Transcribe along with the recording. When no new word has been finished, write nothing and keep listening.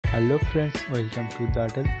Hello friends, welcome to the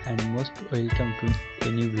Adult and most welcome to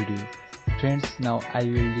a new video. Friends, now I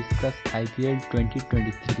will discuss IPL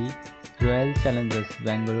 2023 Royal Challengers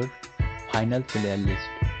Bangalore final player list.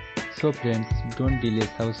 So friends, don't delay,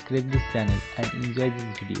 subscribe this channel and enjoy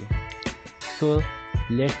this video. So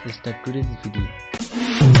let's start today's video.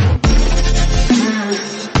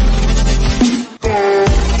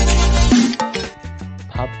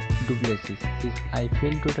 Duplessis, his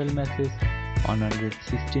IPL total matches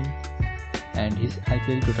 116 and his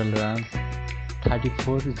IPL total runs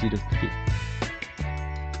 3403.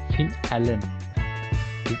 Finn Allen,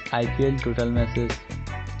 his IPL total matches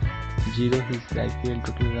 0, his IPL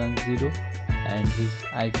total runs 0 and his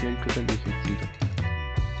IPL total wickets 0.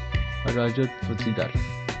 RajatPatidar,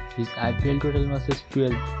 his IPL total matches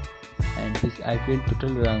 12 and his IPL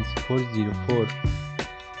total runs 404.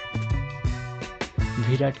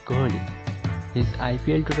 Virat Kohli, his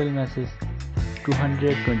IPL total matches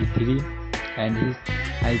 223 and his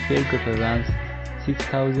IPL total runs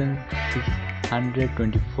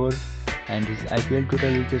 6624 and his IPL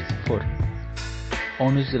total wickets 4.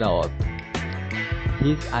 Anuj Rawat,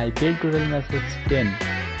 his IPL total matches 10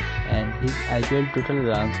 and his IPL total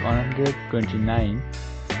runs 129.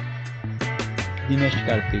 Dinesh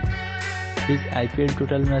Kartik, his IPL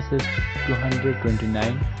total matches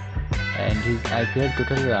 229 and his IPL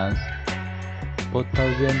total runs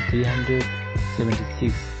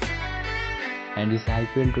 4376 and his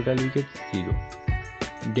IPL total wickets 0.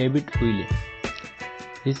 Willey,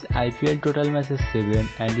 his IPL total matches 7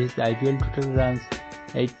 and his IPL total runs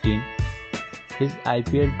 18, his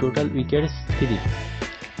IPL total wickets 3.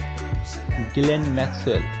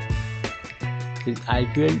 Maxwell, his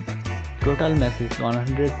IPL total matches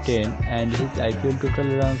 110 and his IPL total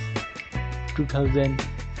runs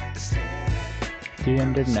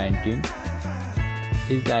 2319,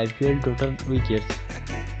 his IPL total wickets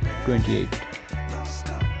 28.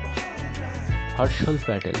 Harshal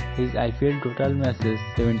Patal, his IPL total matches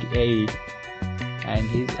 78 and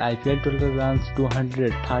his IPL total runs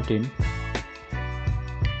 213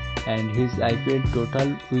 and his IPL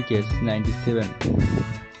total wickets 97.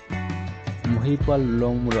 Mahipal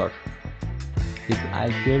Lomror, his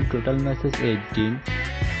IPL total matches 18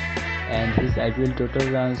 and his IPL total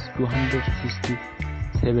runs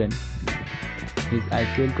 267, his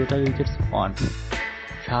IPL total wickets 1.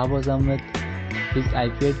 Shahbaz Ahamad, his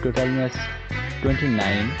IPL total match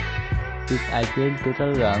 29, his IPL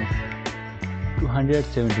total runs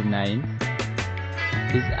 279,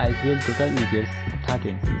 his IPL total wickets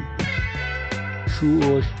 13.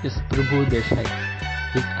 Suyash Sprabhudessai,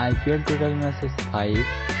 his IPL total matches 5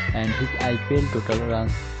 and his IPL total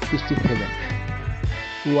runs 67.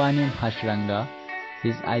 Wanin Hasaranga,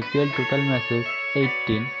 his IPL total matches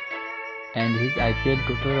 18 and his IPL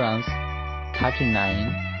total runs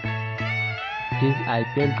 39, his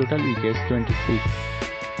IPL total wickets 26.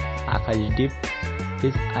 Akash Deep,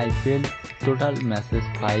 his IPL total matches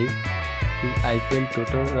 5, his IPL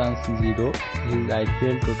total runs 0, his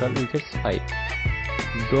IPL total wickets 5.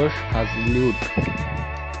 Hazlewood,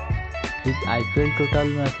 his IPL total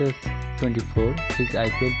matches 24, his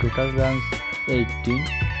IPL total runs 18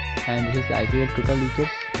 and his IPL total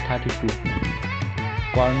wickets 32.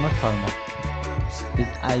 Karn Sharma, his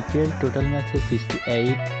IPL total matches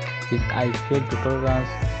 68, his IPL total runs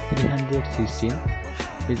 316,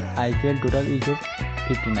 his IPL total wickets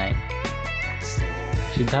 59.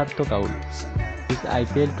 Siddharth Kaul, his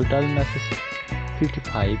IPL total matches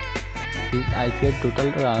 55, his IPL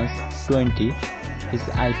total runs 20, his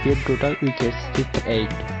IPL total wickets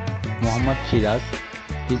 58. Mohammed,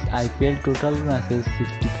 his IPL total matches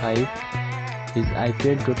 65, his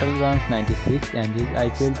IPL total runs 96 and his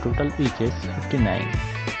IPL total wickets 59.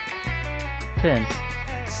 Friends,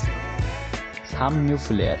 some new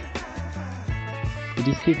player: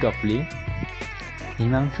 Reece Topley,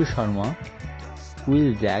 HImanshu Sharma,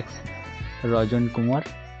 Willey, Rajan Kumar,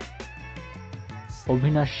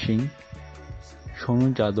 Avinash Singh,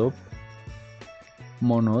 Sonu Yadav,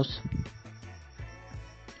 Manoj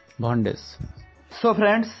Bhandage. So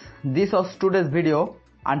friends, this was today's video.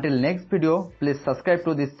 Until next video, please subscribe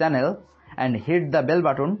to this channel and hit the bell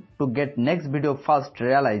button to get next video first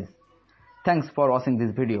realize. Thanks for watching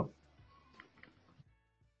this video.